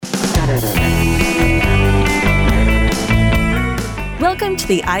Welcome to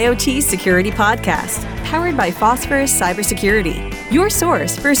the IoT Security Podcast, powered by Phosphorus Cybersecurity, your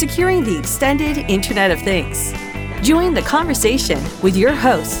source for securing the extended Internet of Things. Join the conversation with your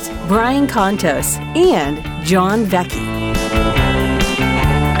hosts, Brian Contos and John Vecchi.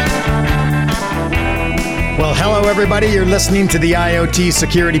 Well, hello, everybody. You're listening to the IoT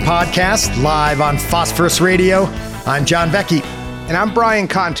Security Podcast, live on Phosphorus Radio. I'm John Vecchi. And I'm Brian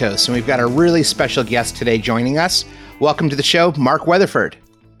Contos, and we've got a really special guest today joining us. Welcome to the show, Mark Weatherford.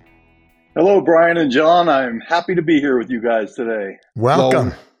 Hello, Brian and John. I'm happy to be here with you guys today. Welcome.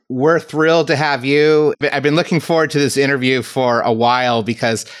 Well, we're thrilled to have you. I've been looking forward to this interview for a while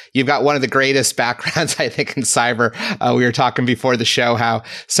because you've got one of the greatest backgrounds, I think, in cyber. We were talking before the show how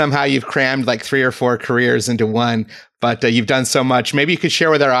somehow you've crammed like 3 or 4 careers into one, but you've done so much. Maybe you could share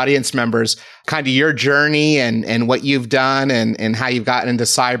with our audience members kind of your journey and what you've done and how you've gotten into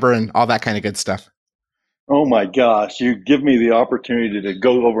cyber and all that kind of good stuff. Oh my gosh, you give me the opportunity to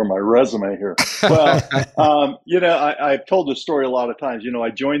go over my resume here. Well, I've told this story a lot of times. I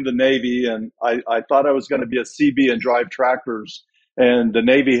joined the Navy and I thought I was going to be a CB and drive tractors. And the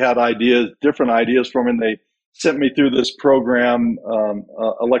Navy had different ideas for me. And they sent me through this program,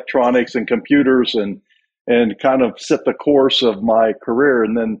 electronics and computers and kind of set the course of my career.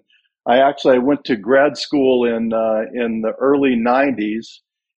 And then I went to grad school in the early 90s.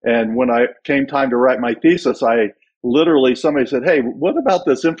 And when I came time to write my thesis, somebody said, hey, what about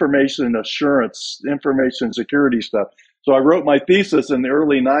this information assurance, information security stuff? So I wrote my thesis in the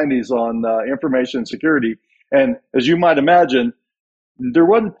early 90s on information security. And as you might imagine, there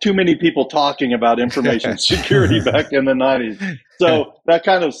wasn't too many people talking about information security back in the 90s. So that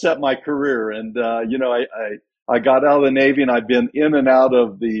kind of set my career. And, I got out of the Navy and I've been in and out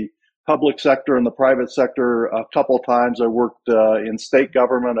of the public sector and the private sector a couple of times. I worked in state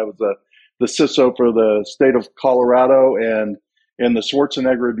government. I was the CISO for the state of Colorado and in the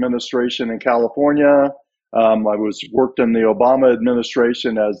Schwarzenegger administration in California. I worked in the Obama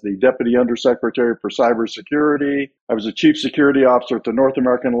administration as the Deputy Undersecretary for Cybersecurity. I was a Chief Security Officer at the North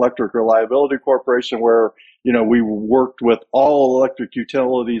American Electric Reliability Corporation, where we worked with all electric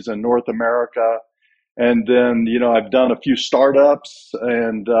utilities in North America. And then, I've done a few startups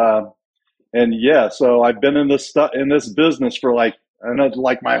so I've been in this business for like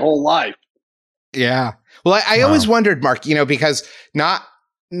my whole life. Yeah. Well, I always wondered, Mark, because not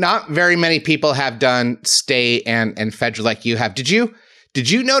very many people have done state and federal like you have. Did you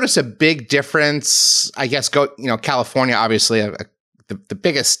notice a big difference? I guess California, obviously the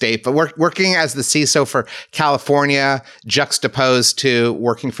biggest state, but working as the CISO for California juxtaposed to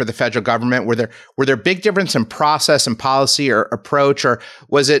working for the federal government, were there big difference in process and policy or approach, or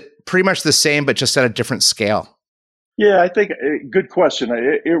was it pretty much the same but just at a different scale? Yeah, I think good question.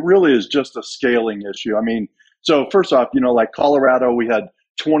 It really is just a scaling issue. I mean, so first off, like Colorado, we had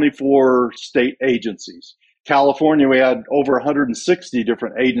 24 state agencies. California, we had over 160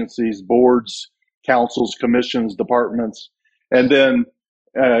 different agencies, boards, councils, commissions, departments. And then,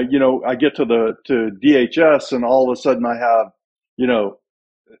 I get to DHS and all of a sudden I have,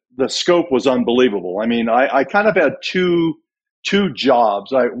 the scope was unbelievable. I mean, I kind of had two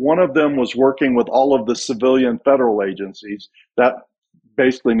jobs. One of them was working with all of the civilian federal agencies. That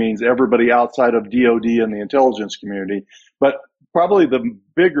basically means everybody outside of DOD and the intelligence community. But probably the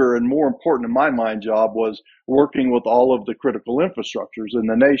bigger and more important in my mind job was working with all of the critical infrastructures in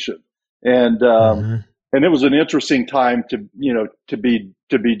the nation. And, and it was an interesting time to be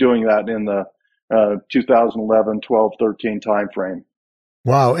doing that in the 2011, 12, 13 timeframe.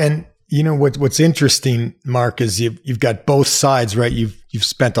 Wow. And what's interesting, Mark, is you've got both sides, right? You've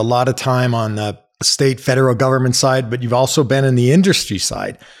spent a lot of time on the state, federal government side, but you've also been in the industry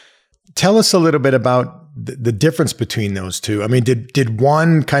side. Tell us a little bit about the difference between those two. I mean, did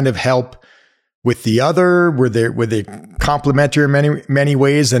one kind of help with the other? Were they complementary in many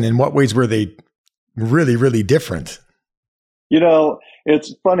ways, and in what ways were they really, really different?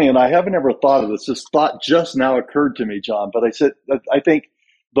 It's funny, and I haven't ever thought of this. This thought just now occurred to me, John, but I think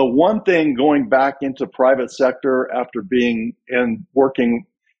the one thing going back into private sector after working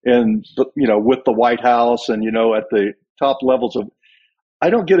with the White House and, at the top levels I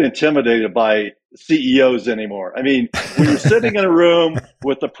don't get intimidated by CEOs anymore. I mean, when you're sitting in a room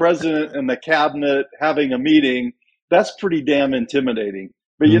with the president and the cabinet having a meeting, that's pretty damn intimidating.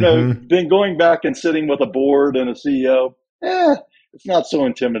 But, then going back and sitting with a board and a CEO, it's not so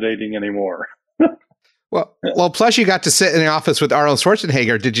intimidating anymore. Well, plus you got to sit in the office with Arnold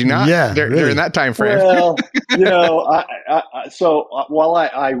Schwarzenegger, did you not? Yeah, during that time frame. Well, while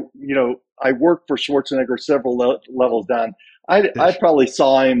I worked for Schwarzenegger several levels down, I probably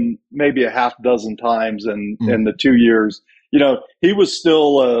saw him maybe a half dozen times in the 2 years. He was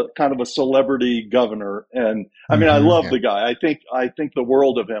still kind of a celebrity governor. And I mean, I love the guy. I think the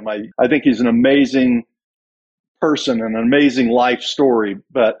world of him. I think he's an amazing person and an amazing life story.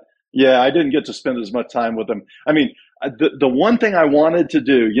 But yeah, I didn't get to spend as much time with him. I mean, the one thing I wanted to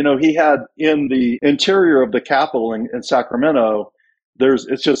do, he had in the interior of the Capitol in Sacramento,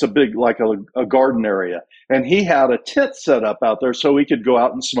 it's just a big, like a garden area. And he had a tent set up out there so he could go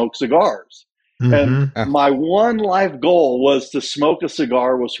out and smoke cigars. And my one life goal was to smoke a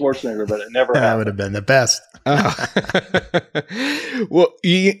cigar with Schwarzenegger, but it never happened. That would have been the best. Well,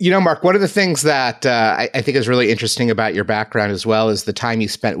 Mark, one of the things that I think is really interesting about your background as well is the time you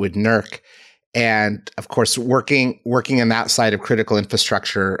spent with NERC. And of course, working in that side of critical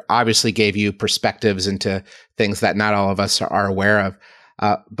infrastructure obviously gave you perspectives into things that not all of us are aware of.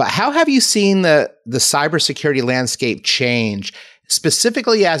 But how have you seen the cybersecurity landscape change,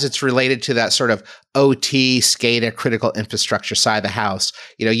 specifically as it's related to that sort of OT, SCADA, critical infrastructure side of the house?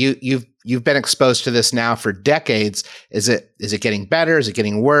 You've been exposed to this now for decades. Is it getting better? Is it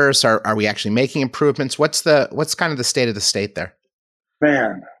getting worse? Are we actually making improvements? What's kind of the state of the state there?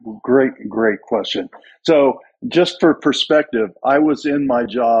 Man, great question. So just for perspective, I was in my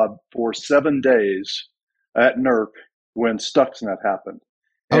job for 7 days at NERC when Stuxnet happened.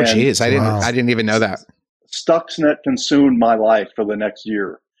 Oh, geez. I didn't even know that. Stuxnet consumed my life for the next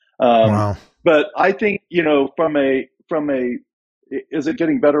year. Wow. But I think, from a, is it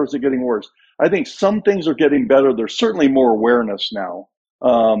getting better? Is it getting worse? I think some things are getting better. There's certainly more awareness now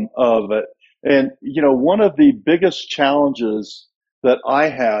of it. And, one of the biggest challenges that I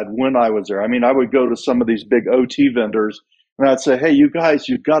had when I was there, I mean, I would go to some of these big OT vendors and I'd say, hey, you guys,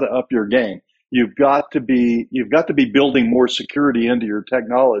 you've got to up your game. You've got to be building more security into your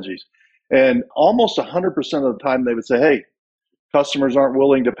technologies. And almost 100% of the time they would say, hey, customers aren't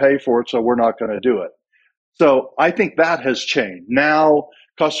willing to pay for it, so we're not going to do it. So I think that has changed. Now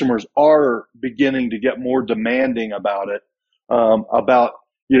customers are beginning to get more demanding about it, about,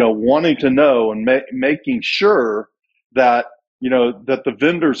 wanting to know and making sure that, that the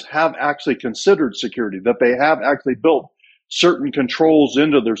vendors have actually considered security, that they have actually built certain controls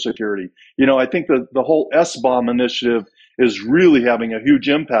into their security. I think that the whole SBOM initiative is really having a huge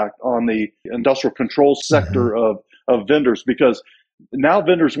impact on the industrial control sector of vendors, because now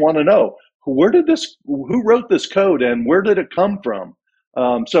vendors want to know who wrote this code and where did it come from?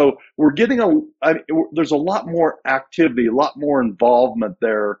 So we're getting there's a lot more activity, a lot more involvement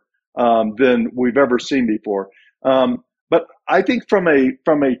there than we've ever seen before. But I think from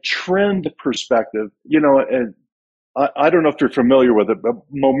a trend perspective, and I don't know if you're familiar with it, but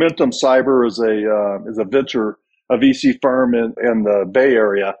Momentum Cyber is a VC firm in the Bay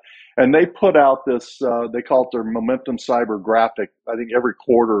Area, and they put out this they call it their Momentum Cyber graphic, I think every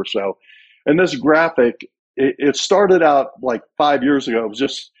quarter or so. And this graphic, it started out like 5 years ago.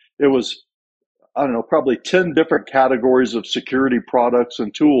 It was I don't know, probably 10 different categories of security products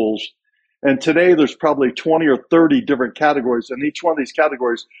and tools. And today there's probably 20 or 30 different categories. And each one of these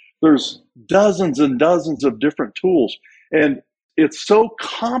categories, there's dozens and dozens of different tools. And it's so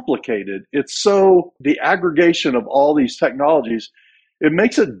complicated. It's so the aggregation of all these technologies, it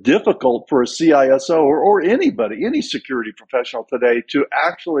makes it difficult for a CISO or anybody, any security professional today to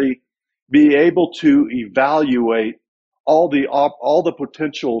actually be able to evaluate all the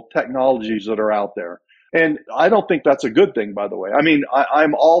potential technologies that are out there. And I don't think that's a good thing, by the way. I mean,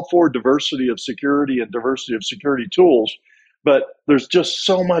 I'm all for diversity of security and diversity of security tools, but there's just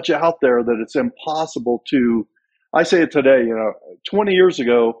so much out there that it's impossible to, I say it today, 20 years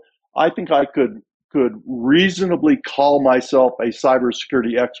ago, I think I could reasonably call myself a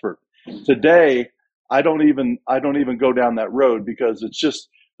cybersecurity expert. Today, I don't even go down that road because it's just,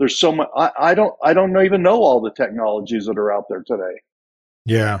 there's so much, I don't even know all the technologies that are out there today.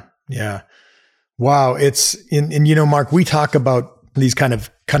 Yeah. Yeah. Wow. Mark, we talk about these kind of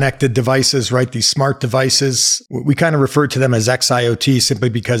connected devices, right? These smart devices. We kind of refer to them as XIoT simply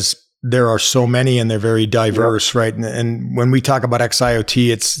because there are so many and they're very diverse, right? And when we talk about XIoT,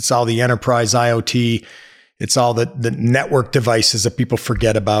 it's all the enterprise IoT. It's all the network devices that people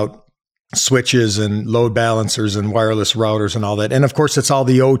forget about, switches and load balancers and wireless routers and all that. And of course, it's all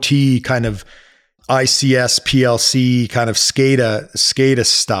the OT kind of ICS, PLC kind of SCADA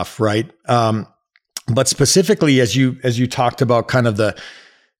stuff, right? But specifically, as you talked about kind of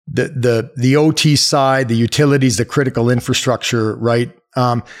the OT side, the utilities, the critical infrastructure, right?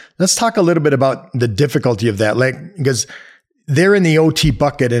 Let's talk a little bit about the difficulty of that, because they're in the OT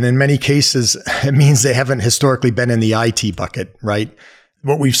bucket, and in many cases, it means they haven't historically been in the IT bucket, right?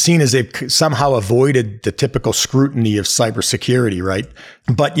 what we've seen is they've somehow avoided the typical scrutiny of cybersecurity, right?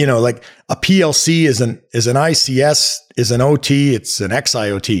 But, like a PLC is an ICS, is an OT, it's an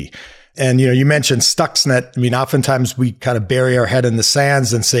XIoT. And, you mentioned Stuxnet. I mean, oftentimes we kind of bury our head in the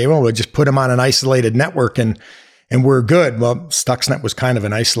sands and say, well, we'll just put them on an isolated network and we're good. Well, Stuxnet was kind of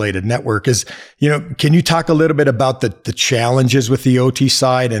an isolated network. Can you talk a little bit about the challenges with the OT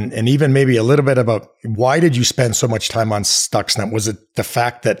side and even maybe a little bit about why did you spend so much time on Stuxnet? Was it the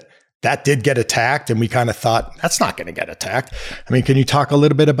fact that did get attacked and we kind of thought that's not going to get attacked? I mean, can you talk a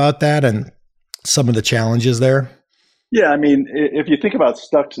little bit about that and some of the challenges there? Yeah, I mean, if you think about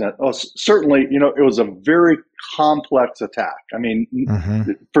Stuxnet, certainly, it was a very complex attack. I mean,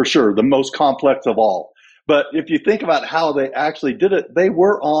 for sure, the most complex of all. But if you think about how they actually did it, they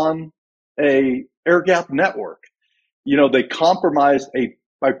were on a air-gapped network. They compromised a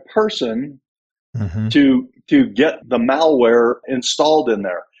person to get the malware installed in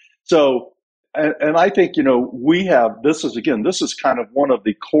there. So, and I think, we have, this is kind of one of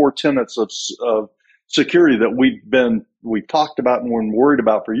the core tenets of security that we've talked about and we're worried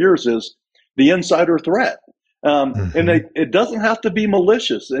about for years is the insider threat. And it doesn't have to be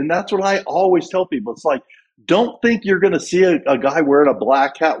malicious. And that's what I always tell people. It's like, don't think you're going to see a guy wearing a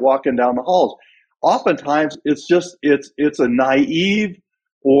black hat walking down the halls. Oftentimes it's a naive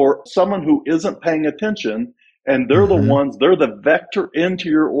or someone who isn't paying attention, and they're they're the vector into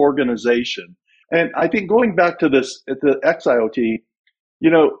your organization. And I think going back to the XIoT,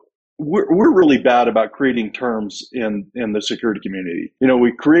 we're really bad about creating terms in the security community.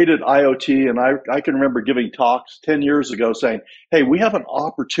 We created IoT, and I can remember giving talks 10 years ago saying, hey, we have an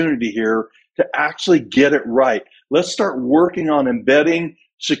opportunity here to actually get it right. Let's start working on embedding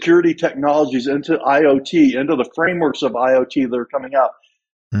security technologies into IoT, into the frameworks of IoT that are coming out.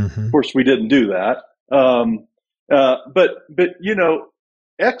 Of course, we didn't do that. But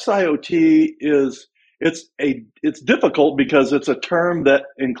XIoT it's difficult because it's a term that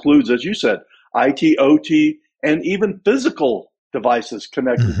includes, as you said, IT, OT, and even physical devices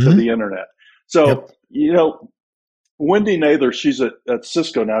connected to the internet. So, Wendy Nather, she's at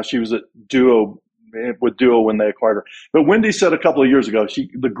Cisco now. She was at Duo when they acquired her. But Wendy said a couple of years ago,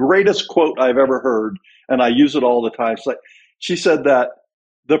 the greatest quote I've ever heard, and I use it all the time. She said that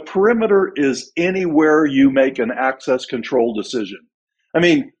the perimeter is anywhere you make an access control decision. I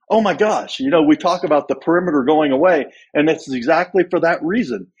mean, oh my gosh, we talk about the perimeter going away, and it's exactly for that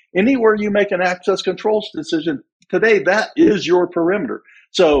reason. Anywhere you make an access control decision today, that is your perimeter.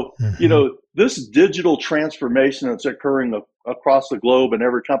 So, this digital transformation that's occurring across the globe and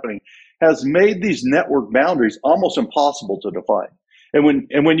every company has made these network boundaries almost impossible to define. And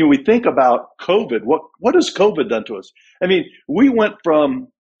when we think about COVID, what has COVID done to us? I mean, we went from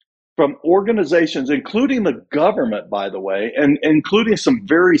organizations, including the government, by the way, and including some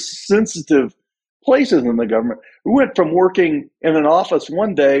very sensitive places in the government. We went from working in an office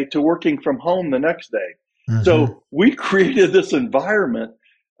one day to working from home the next day. So we created this environment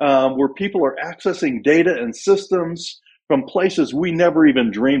where people are accessing data and systems from places we never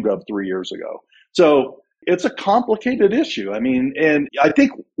even dreamed of 3 years ago. So it's a complicated issue. I mean, and I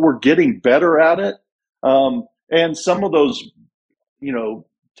think we're getting better at it. And some of those,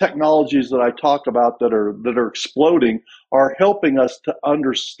 technologies that I talk about that are exploding are helping us to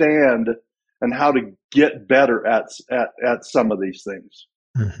understand and how to get better at some of these things.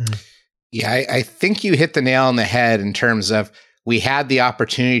 Yeah, I think you hit the nail on the head in terms of we had the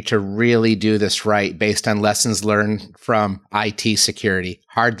opportunity to really do this right based on lessons learned from IT security,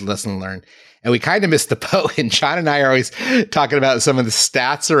 hard lesson learned. And we kind of missed the boat. And John and I are always talking about some of the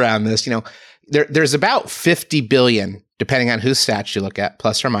stats around this. There's about 50 billion, depending on whose stats you look at,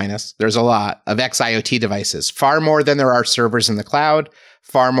 plus or minus. There's a lot of XIoT devices, far more than there are servers in the cloud,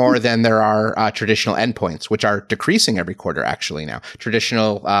 far more than there are traditional endpoints, which are decreasing every quarter, actually, now.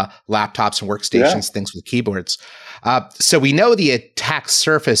 Traditional laptops and workstations, things with keyboards. So we know the attack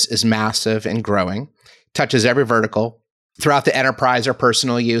surface is massive and growing, touches every vertical throughout the enterprise or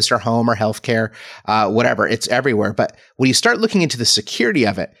personal use or home or healthcare, whatever. It's everywhere. But when you start looking into the security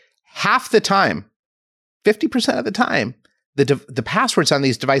of it, half the time, 50% of the time, the passwords on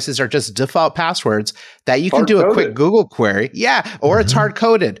these devices are just default passwords that you can do a quick Google query. Yeah, or it's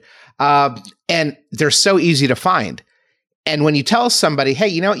hard-coded. And they're so easy to find. And when you tell somebody, hey,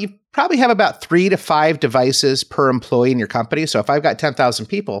 you probably have about 3 to 5 devices per employee in your company. So if I've got 10,000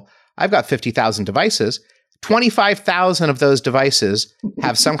 people, I've got 50,000 devices. 25,000 of those devices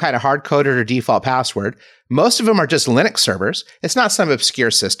have some kind of hard-coded or default password. Most of them are just Linux servers. It's not some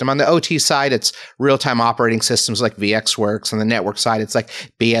obscure system. On the OT side, it's real-time operating systems like VxWorks. On the network side, it's like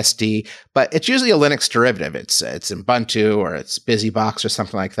BSD. But it's usually a Linux derivative. It's Ubuntu or it's BusyBox or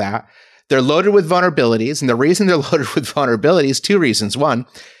something like that. They're loaded with vulnerabilities. And the reason they're loaded with vulnerabilities, two reasons. One,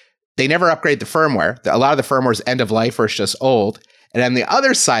 they never upgrade the firmware. A lot of the firmware is end of life or it's just old. And on the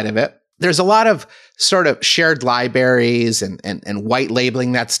other side of it, there's a lot of sort of shared libraries and white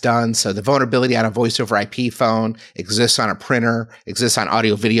labeling that's done. So the vulnerability on a voice over IP phone exists on a printer, exists on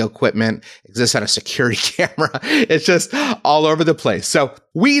audio video equipment, exists on a security camera. It's just all over the place. So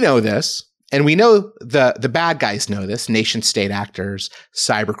we know this, and we know the bad guys know this, nation state actors,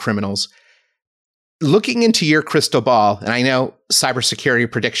 cyber criminals. Looking into your crystal ball, and I know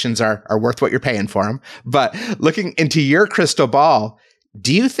cybersecurity predictions are worth what you're paying for them, but looking into your crystal ball,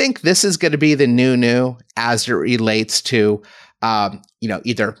 do you think this is going to be the new as it relates to,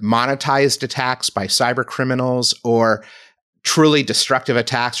 either monetized attacks by cyber criminals or truly destructive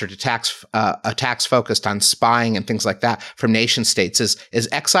attacks or attacks focused on spying and things like that from nation states? Is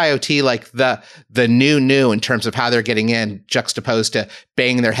XIoT like the new in terms of how they're getting in, juxtaposed to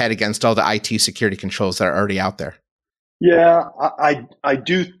banging their head against all the IT security controls that are already out there? Yeah, I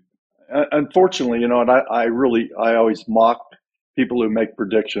do. Unfortunately, and I always mock people who make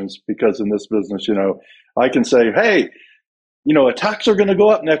predictions, because in this business, I can say, hey, attacks are going to go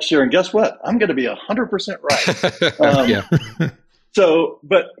up next year, and guess what? I'm going to be 100% right. Yeah. So,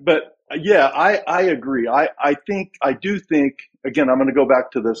 but yeah, I agree. I do think, again, I'm going to go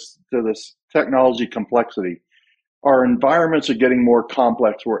back to this technology complexity. Our environments are getting more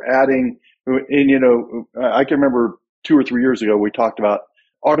complex. We're adding, and I can remember 2 or 3 years ago, we talked about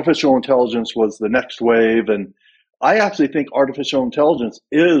artificial intelligence was the next wave, and I actually think artificial intelligence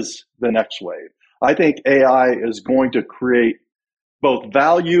is the next wave. I think AI is going to create both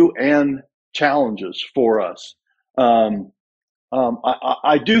value and challenges for us. I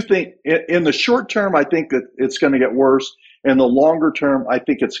do think in the short term, I think that it's going to get worse. In the longer term, I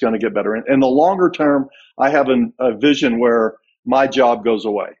think it's going to get better. In the longer term, I have a vision where my job goes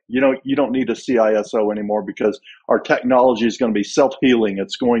away. You don't need a CISO anymore, because our technology is going to be self-healing.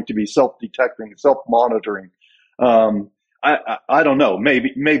 It's going to be self-detecting, self-monitoring. I don't know,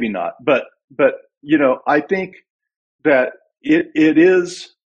 maybe not, but I think that it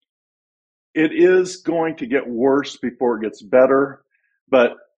is going to get worse before it gets better,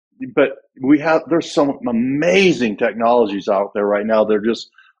 but there's some amazing technologies out there right now. They're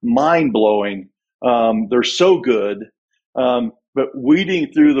just mind blowing. They're so good. But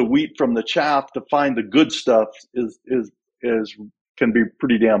weeding through the wheat from the chaff to find the good stuff can be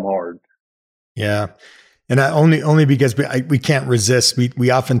pretty damn hard. Yeah. And only because we can't resist. We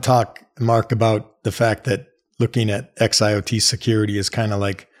often talk, Mark, about the fact that looking at XIoT security is kind of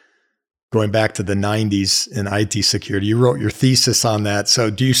like going back to the 90s in IT security. You wrote your thesis on that. So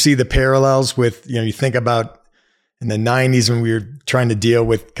do you see the parallels with, you think about in the 90s when we were trying to deal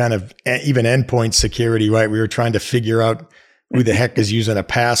with kind of even endpoint security, right? We were trying to figure out who the heck is using a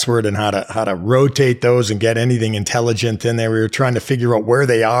password and how to rotate those and get anything intelligent in there. We were trying to figure out where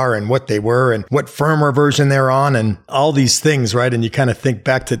they are and what they were and what firmware version they're on and all these things, right? And you kind of think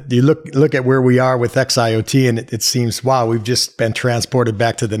back to, you look at where we are with XIoT, and it seems, wow, we've just been transported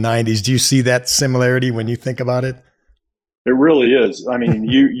back to the 90s. Do you see that similarity when you think about it? It really is. I mean,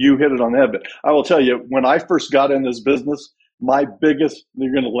 you hit it on the head. But I will tell you, when I first got in this business, you're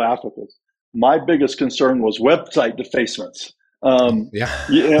going to laugh at this, my biggest concern was website defacements. Yeah.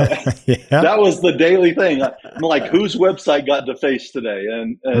 That was the daily thing. I'm like, whose website got defaced today?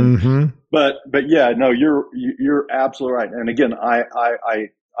 And mm-hmm. but yeah, no, you're absolutely right. And again, I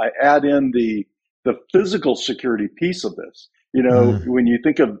add in the physical security piece of this. When you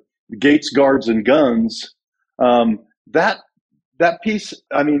think of gates, guards, and guns, that piece,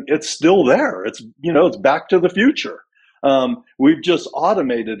 I mean, it's still there. It's back to the future. We've just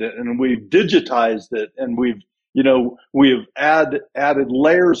automated it and we've digitized it, and we've added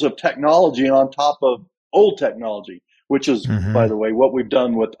layers of technology on top of old technology, which is, mm-hmm. by the way, what we've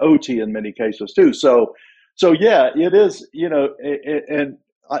done with OT in many cases too. So yeah, it is, and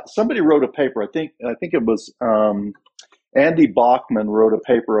somebody wrote a paper. I think it was Andy Bachman wrote a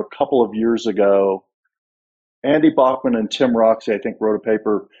paper a couple of years ago. Andy Bachman and Tim Roxy, I think, wrote a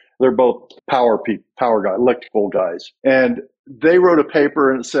paper. They're both power guys, electrical guys, and they wrote a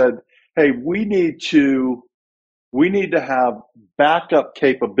paper and said, "Hey, we need to have backup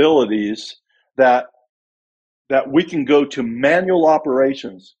capabilities that we can go to manual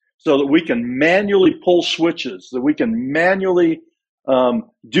operations, so that we can manually pull switches, that we can manually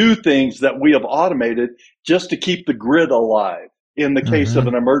do things that we have automated just to keep the grid alive in the case of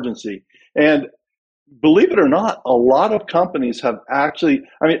an emergency. And believe it or not, a lot of companies have actually,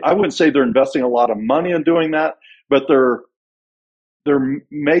 I mean, I wouldn't say they're investing a lot of money in doing that, but they're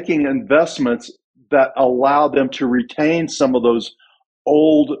making investments that allow them to retain some of those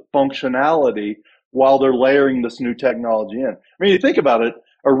old functionality while they're layering this new technology in. I mean, you think about it,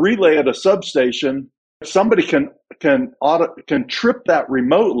 a relay at a substation, if somebody can trip that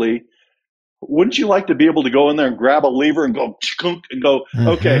remotely, wouldn't you like to be able to go in there and grab a lever and go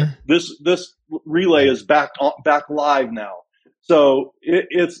okay, this relay is back live now. So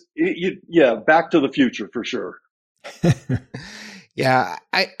yeah, back to the future for sure. Yeah,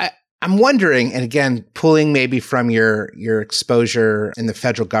 I'm wondering, and again, pulling maybe from your exposure in the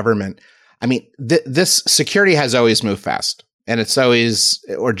federal government. I mean, this security has always moved fast, and it's always,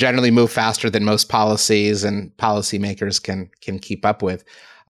 or generally moved faster than most policies and policymakers can keep up with.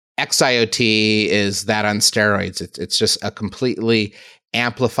 XIoT is that on steroids. It's just a completely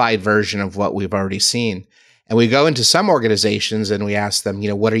amplified version of what we've already seen. And we go into some organizations and we ask them,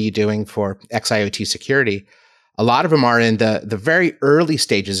 what are you doing for XIoT security? A lot of them are in the very early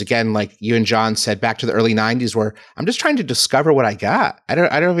stages. Again, like you and John said, back to the early 90s, where I'm just trying to discover what I got. I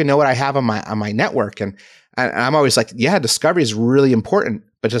don't even know what I have on my network. And I'm always like, yeah, discovery is really important,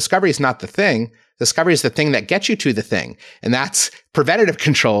 but discovery is not the thing. Discovery is the thing that gets you to the thing. And that's preventative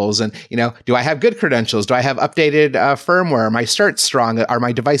controls. And, do I have good credentials? Do I have updated firmware? Are my certs strong? Are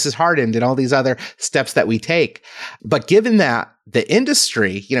my devices hardened? And all these other steps that we take. But given that the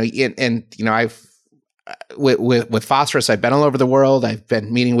industry, I've, with Phosphorus, I've been all over the world. I've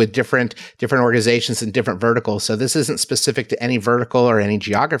been meeting with different organizations in different verticals. So this isn't specific to any vertical or any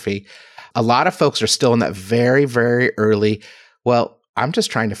geography. A lot of folks are still in that very, very early, well, I'm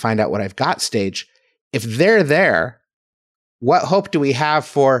just trying to find out what I've got stage. If they're there, what hope do we have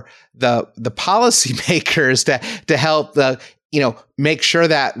for the policymakers to help make sure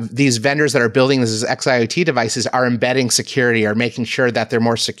that these vendors that are building these XIoT devices are embedding security, or making sure that they're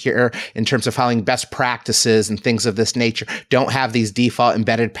more secure in terms of following best practices and things of this nature, don't have these default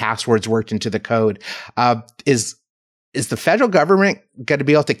embedded passwords worked into the code? Is the federal government going to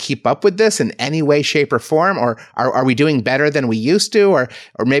be able to keep up with this in any way, shape, or form? Or are we doing better than we used to? Or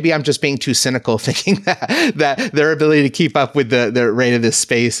maybe I'm just being too cynical, thinking that their ability to keep up with the rate of this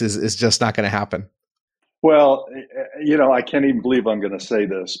space is just not going to happen. Well, I can't even believe I'm going to say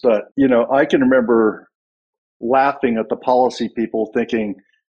this, but, I can remember laughing at the policy people thinking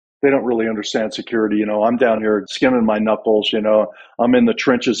they don't really understand security. I'm down here skinning my knuckles, I'm in the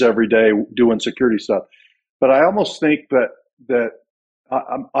trenches every day doing security stuff. But I almost think that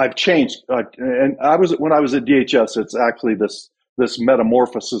I've changed. And when I was at DHS, it's actually this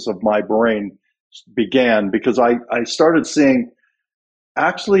metamorphosis of my brain began, because I started seeing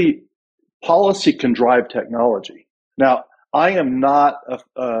actually policy can drive technology. Now, I am not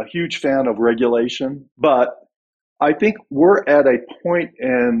a huge fan of regulation, but I think we're at a point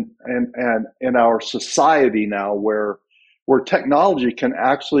in our society now where technology can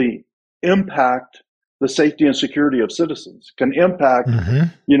actually impact the safety and security of citizens, can impact,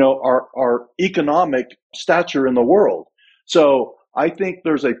 our economic stature in the world. So I think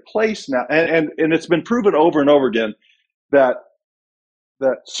there's a place now, and it's been proven over and over again that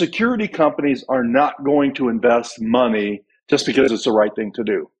security companies are not going to invest money just because it's the right thing to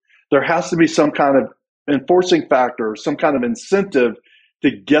do. There has to be some kind of enforcing factor, some kind of incentive to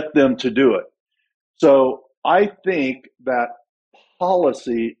get them to do it. So I think that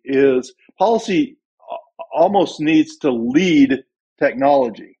policy almost needs to lead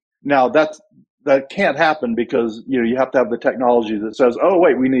technology. Now that can't happen because you have to have the technology that says, oh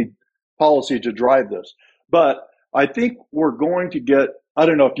wait, we need policy to drive this. But I think we're going to get, I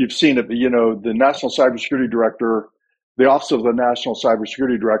don't know if you've seen it, but the National Cybersecurity Director, the Office of the National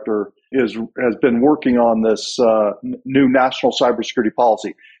Cybersecurity Director has been working on this new national cybersecurity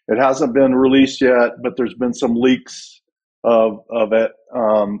policy. It hasn't been released yet, but there's been some leaks of it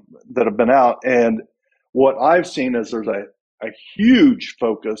that have been out. And what I've seen is there's a huge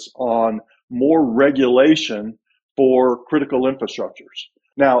focus on more regulation for critical infrastructures.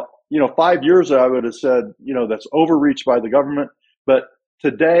 Now, 5 years ago, I would have said, that's overreach by the government. But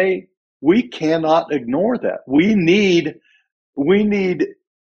today, we cannot ignore that. We need,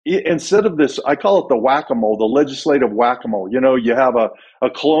 instead of this, I call it the whack-a-mole, the legislative whack-a-mole. You have a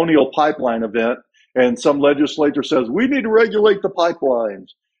colonial pipeline event, and some legislator says, we need to regulate the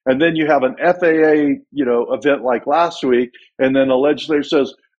pipelines. And then you have an FAA, event like last week, and then a legislator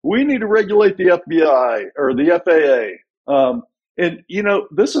says, we need to regulate the FBI or the FAA. And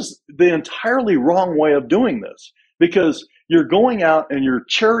this is the entirely wrong way of doing this, because, you're going out and you're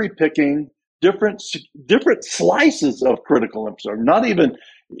cherry picking different slices of critical infrastructure. Not even,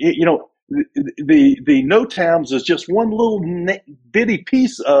 the NOTAMs is just one little bitty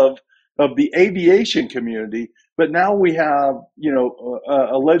piece of the aviation community. But now we have,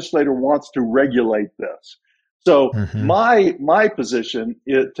 a legislator wants to regulate this. So my position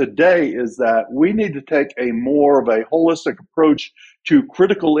today is that we need to take a more of a holistic approach to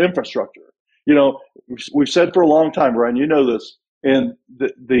critical infrastructure. We've said for a long time, Brian, you know this, in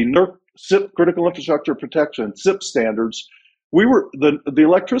the NERC SIP, Critical Infrastructure Protection, SIP standards, the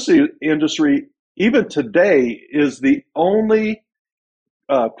electricity industry, even today, is the only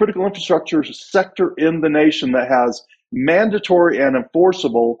critical infrastructure sector in the nation that has mandatory and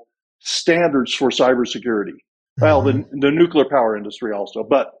enforceable standards for cybersecurity. Well, the nuclear power industry also,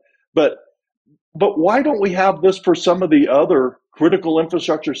 but why don't we have this for some of the other critical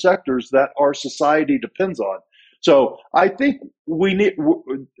infrastructure sectors that our society depends on? So I think we need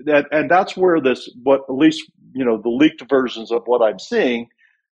that, and that's where at least the leaked versions of what I'm seeing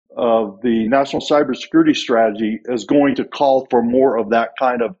of the National Cybersecurity Strategy is going to call for more of that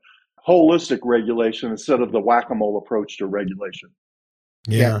kind of holistic regulation instead of the whack-a-mole approach to regulation.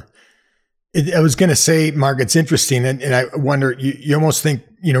 Yeah. I was going to say, Mark, it's interesting. And I wonder, you almost think,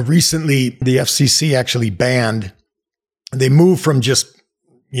 recently the FCC actually they moved from just,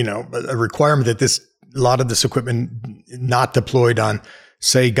 a requirement that a lot of this equipment not deployed on,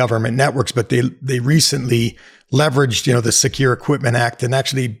 say, government networks, but they recently leveraged, the Secure Equipment Act and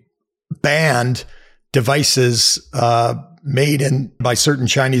actually banned devices made by certain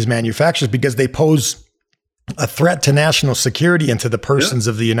Chinese manufacturers because they pose a threat to national security and to the persons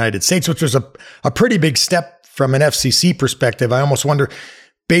of the United States, which was a pretty big step from an FCC perspective. I almost wonder,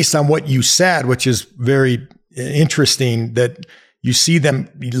 based on what you said, which is very interesting, that you see them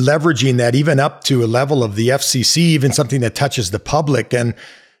leveraging that even up to a level of the FCC, even something that touches the public. And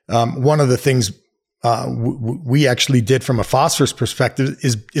one of the things we actually did from a phosphorus perspective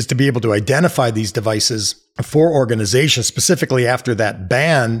is to be able to identify these devices for organizations, specifically after that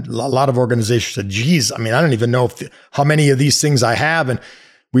ban. A lot of organizations said, geez, I don't even know how many of these things I have. And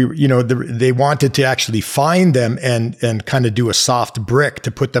they wanted to actually find them and kind of do a soft brick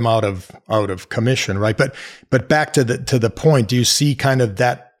to put them out of commission. Right. But back to the point, do you see kind of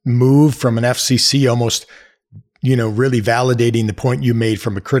that move from an FCC almost, really validating the point you made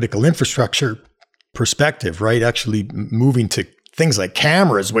from a critical infrastructure perspective, right? Actually moving to things like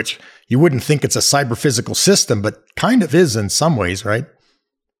cameras, which you wouldn't think it's a cyber physical system, but kind of is in some ways, right?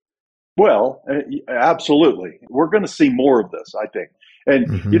 Well, absolutely. We're going to see more of this, I think.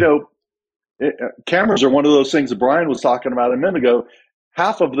 And, cameras are one of those things that Brian was talking about a minute ago.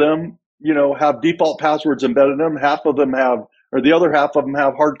 Half of them, have default passwords embedded in them. The other half of them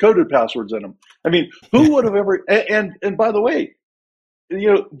have hard-coded passwords in them. Who would have ever, and by the way,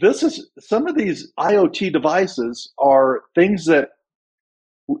 this is, some of these IoT devices are things that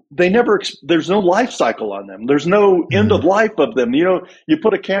there's no life cycle on them. There's no end of life of them. You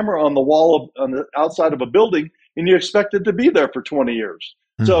put a camera on the wall on the outside of a building and you expect it to be there for 20 years.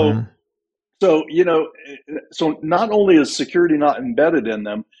 So not only is security not embedded in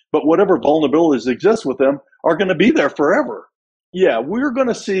them, but whatever vulnerabilities exist with them are going to be there forever. Yeah, we're going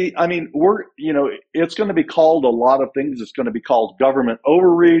to see, it's going to be called a lot of things. It's going to be called government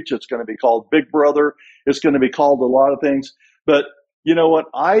overreach. It's going to be called Big Brother. It's going to be called a lot of things. But you know what?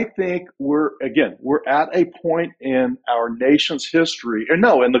 I think we're at a point in our nation's history, in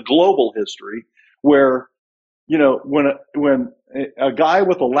the global history, where, when a guy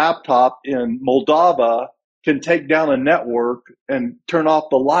with a laptop in Moldova can take down a network and turn off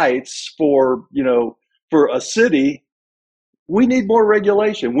the lights for a city, we need more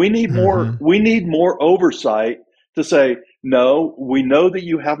regulation. We need more oversight to say, no, we know that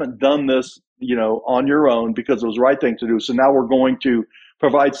you haven't done this, on your own because it was the right thing to do. So now we're going to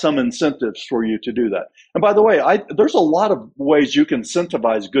provide some incentives for you to do that. And by the way, there's a lot of ways you can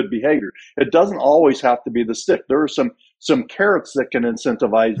incentivize good behavior. It doesn't always have to be the stick. There are some carrots that can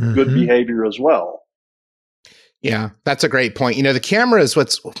incentivize good behavior as well. Yeah, that's a great point. The cameras,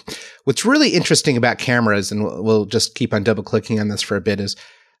 what's really interesting about cameras, and we'll just keep on double clicking on this for a bit, is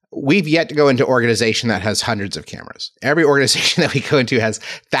we've yet to go into organization that has hundreds of cameras. Every organization that we go into has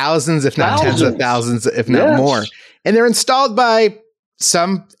thousands, if not tens of thousands, if not more. And they're installed by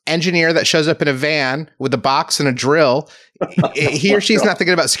some engineer that shows up in a van with a box and a drill. He or she's not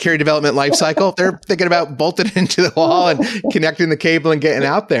thinking about security development lifecycle. They're thinking about bolting it into the wall and connecting the cable and getting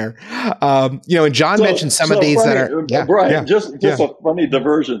out there. And John mentioned some of these funny, that are Brian. Just a funny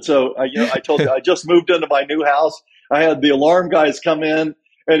diversion. So I told you I just moved into my new house. I had the alarm guys come in,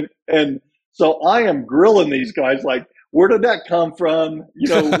 and so I am grilling these guys like, where did that come from?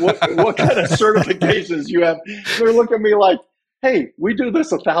 What kind of certifications you have? They're looking at me like, hey, we do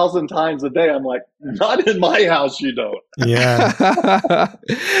this 1,000 times a day. I'm like, not in my house, you don't. Yeah.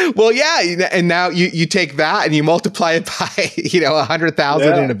 Well, yeah. And now you take that and you multiply it by,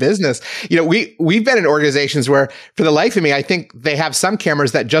 100,000 in a business. We've been in organizations where, for the life of me, I think they have some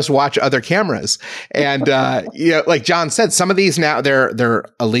cameras that just watch other cameras. And, like John said, some of these now they're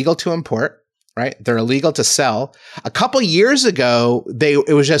illegal to import. Right? They're illegal to sell. A couple years ago,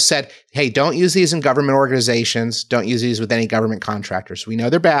 it was just said, hey, don't use these in government organizations. Don't use these with any government contractors. We know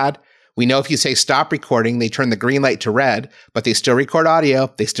they're bad. We know if you say stop recording, they turn the green light to red, but they still record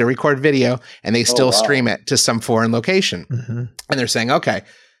audio, they still record video, and they still stream it to some foreign location. Mm-hmm. And they're saying, okay,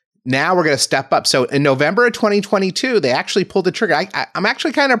 now we're going to step up. So in November of 2022, they actually pulled the trigger. I'm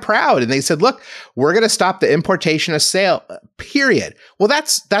actually kind of proud. And they said, look, we're going to stop the importation of sale, period. Well,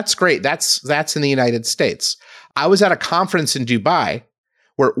 that's great. That's in the United States. I was at a conference in Dubai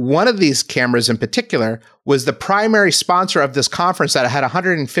where one of these cameras in particular was the primary sponsor of this conference that had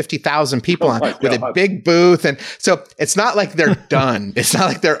 150,000 people on with a big booth. And so it's not like they're done. It's not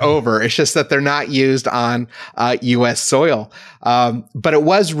like they're over. It's just that they're not used on U.S. soil. But it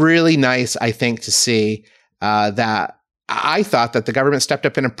was really nice, I think, to see that I thought that the government stepped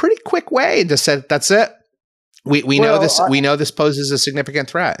up in a pretty quick way and just said, that's it. We know this. We know this poses a significant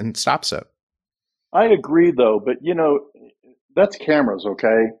threat and stops it. I agree, though. But, that's cameras,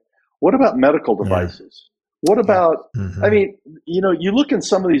 okay? What about medical devices? What about, I mean, you look in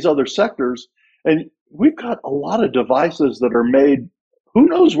some of these other sectors and we've got a lot of devices that are made, who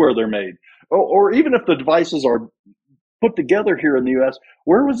knows where they're made? Or even if the devices are put together here in the U.S.,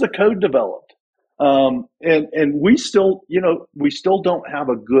 where was the code developed? And we still, we still don't have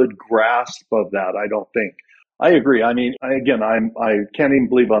a good grasp of that, I don't think. I agree. I mean, I can't even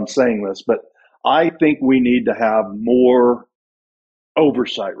believe I'm saying this, but I think we need to have more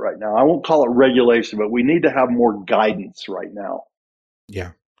oversight right now. I won't call it regulation, but we need to have more guidance right now.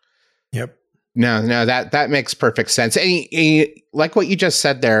 Yeah. Yep. No, that makes perfect sense. And like what you just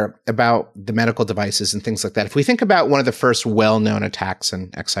said there about the medical devices and things like that. If we think about one of the first well-known attacks in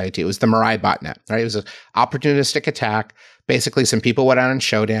XIoT, it was the Mirai botnet, right? It was an opportunistic attack. Basically, some people went out on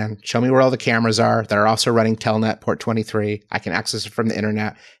Shodan, show me where all the cameras are that are also running Telnet port 23. I can access it from the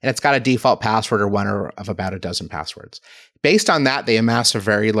internet, and it's got a default password or one of about a dozen passwords. Based on that, they amassed a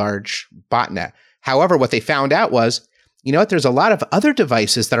very large botnet. However, what they found out was, there's a lot of other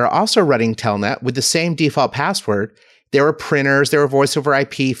devices that are also running Telnet with the same default password. There were printers, there were voice over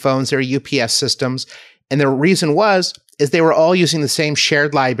IP phones, there were UPS systems. And the reason is they were all using the same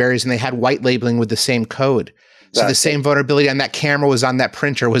shared libraries and they had white labeling with the same code. So the same vulnerability on that camera was on that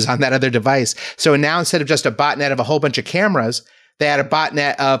printer, was on that other device. So now instead of just a botnet of a whole bunch of cameras, they had a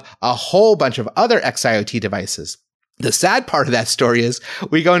botnet of a whole bunch of other XIoT devices. The sad part of that story is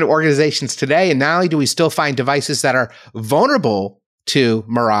we go into organizations today, and not only do we still find devices that are vulnerable to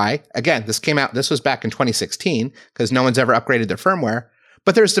Mirai, again, this was back in 2016 because no one's ever upgraded their firmware,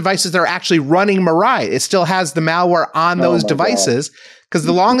 but there's devices that are actually running Mirai. It still has the malware on those devices because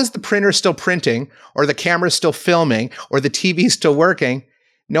as long as the printer's still printing or the camera's still filming or the TV's still working,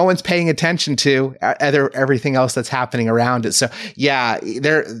 no one's paying attention to everything else that's happening around it. So yeah,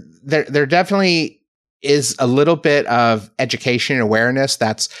 there definitely is a little bit of education and awareness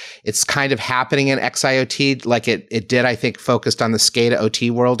it's kind of happening in XIoT like it did, I think, focused on the SCADA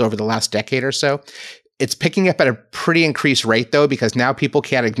OT world over the last decade or so. It's picking up at a pretty increased rate, though, because now people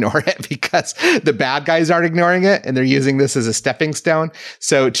can't ignore it because the bad guys aren't ignoring it and they're using this as a stepping stone.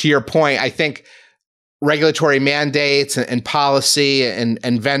 So to your point, I think regulatory mandates and policy and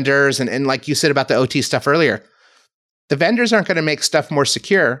vendors and like you said about the OT stuff earlier, the vendors aren't going to make stuff more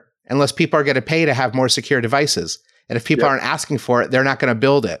secure unless people are going to pay to have more secure devices. And if people aren't asking for it, they're not going to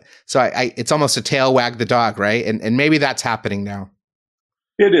build it. So it's almost a tail wag the dog, right? And maybe that's happening now.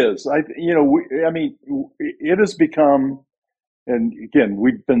 It is. It has become, and again,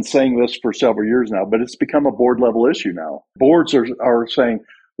 we've been saying this for several years now, but it's become a board level issue now. Boards are saying,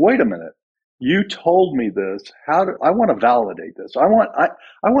 wait a minute, you told me this. I want to validate this. I want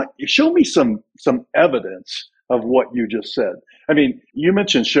show me some evidence of what you just said. I mean, you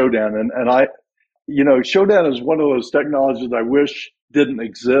mentioned Shodan, and Shodan is one of those technologies I wish didn't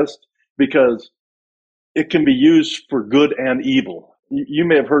exist because it can be used for good and evil. You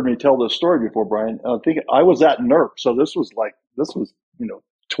may have heard me tell this story before, Brian. I think I was at NERC, so this was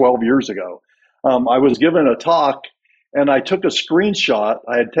 12 years ago. I was given a talk, and I took a screenshot.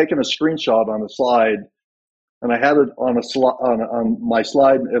 I had taken a screenshot on a slide, and I had it on my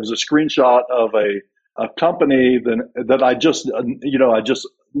slide. It was a screenshot of a company that I just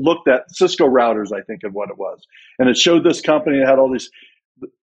looked at Cisco routers, I think of what it was. And it showed this company that had all these,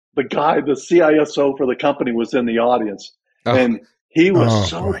 the CISO for the company was in the audience. Oh. And he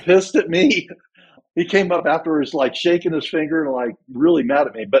was pissed at me. He came up afterwards, like shaking his finger and like really mad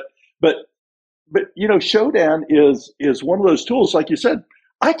at me. But Shodan is one of those tools, like you said.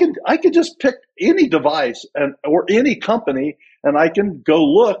 I could just pick any device or any company, and I can go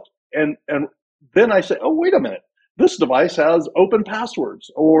look, and then I say, oh, wait a minute, this device has open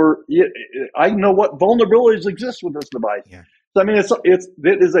passwords, or I know what vulnerabilities exist with this device. Yeah. So I mean, it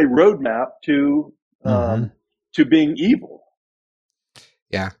is a roadmap to being evil.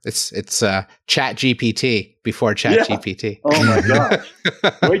 Yeah, it's Chat GPT before Chat GPT. Oh my gosh!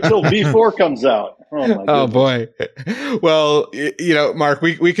 Wait till V4 comes out. Oh my goodness. Oh boy. Well, Mark,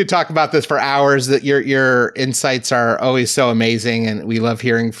 we could talk about this for hours. That your insights are always so amazing, and we love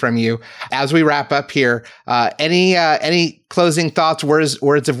hearing from you. As we wrap up here, any closing thoughts,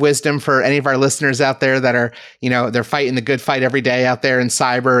 words of wisdom for any of our listeners out there that are they're fighting the good fight every day out there in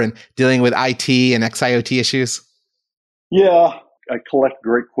cyber and dealing with IT and XIoT issues? Yeah. I collect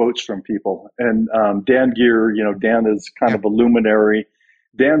great quotes from people. And Dan Gear, Dan is kind of a luminary.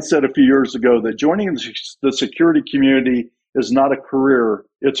 Dan said a few years ago that joining the security community is not a career,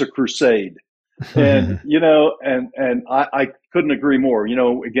 it's a crusade. And, and I couldn't agree more.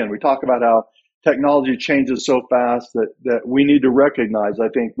 Again, we talk about how technology changes so fast that we need to recognize, I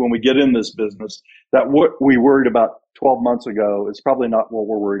think, when we get in this business, that what we worried about 12 months ago is probably not what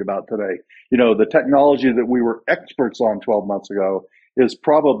we're worried about today. The technology that we were experts on 12 months ago is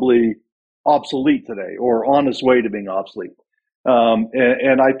probably obsolete today, or on its way to being obsolete.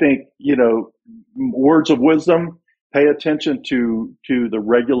 And I think, words of wisdom, pay attention to the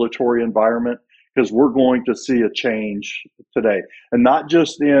regulatory environment, because we're going to see a change today, and not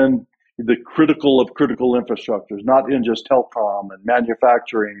just in the critical infrastructures, not in just telecom and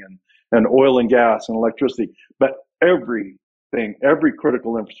manufacturing and oil and gas and electricity, but everything, every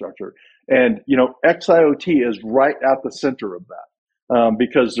critical infrastructure. And, XIoT is right at the center of that,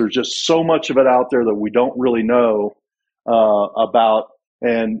 because there's just so much of it out there that we don't really know about,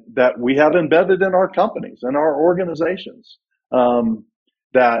 and that we have embedded in our companies and our organizations,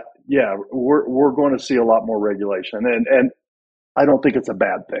 that, we're going to see a lot more regulation. And I don't think it's a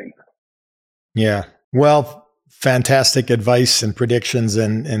bad thing. Yeah. Well, fantastic advice and predictions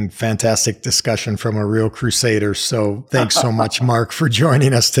and fantastic discussion from a real crusader. So thanks so much, Mark, for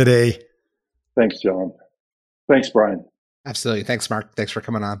joining us today. Thanks, John. Thanks, Brian. Absolutely. Thanks, Mark. Thanks for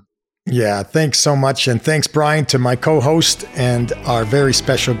coming on. Yeah, thanks so much. And thanks, Brian, to my co-host and our very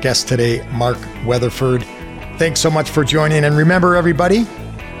special guest today, Mark Weatherford. Thanks so much for joining. And remember, everybody,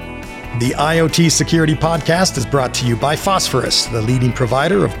 the IoT Security Podcast is brought to you by Phosphorus, the leading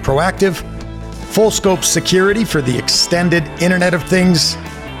provider of proactive, full-scope security for the extended Internet of Things.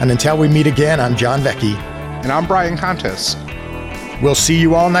 And until we meet again, I'm John Vecchi. And I'm Brian Contos. We'll see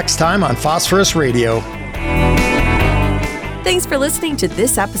you all next time on Phosphorus Radio. Thanks for listening to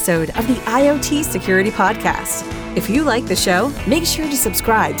this episode of the IoT Security Podcast. If you like the show, make sure to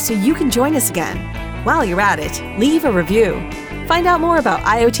subscribe so you can join us again. While you're at it, leave a review. Find out more about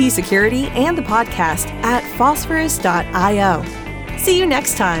IoT security and the podcast at phosphorus.io. See you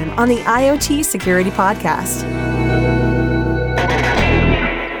next time on the IoT Security Podcast.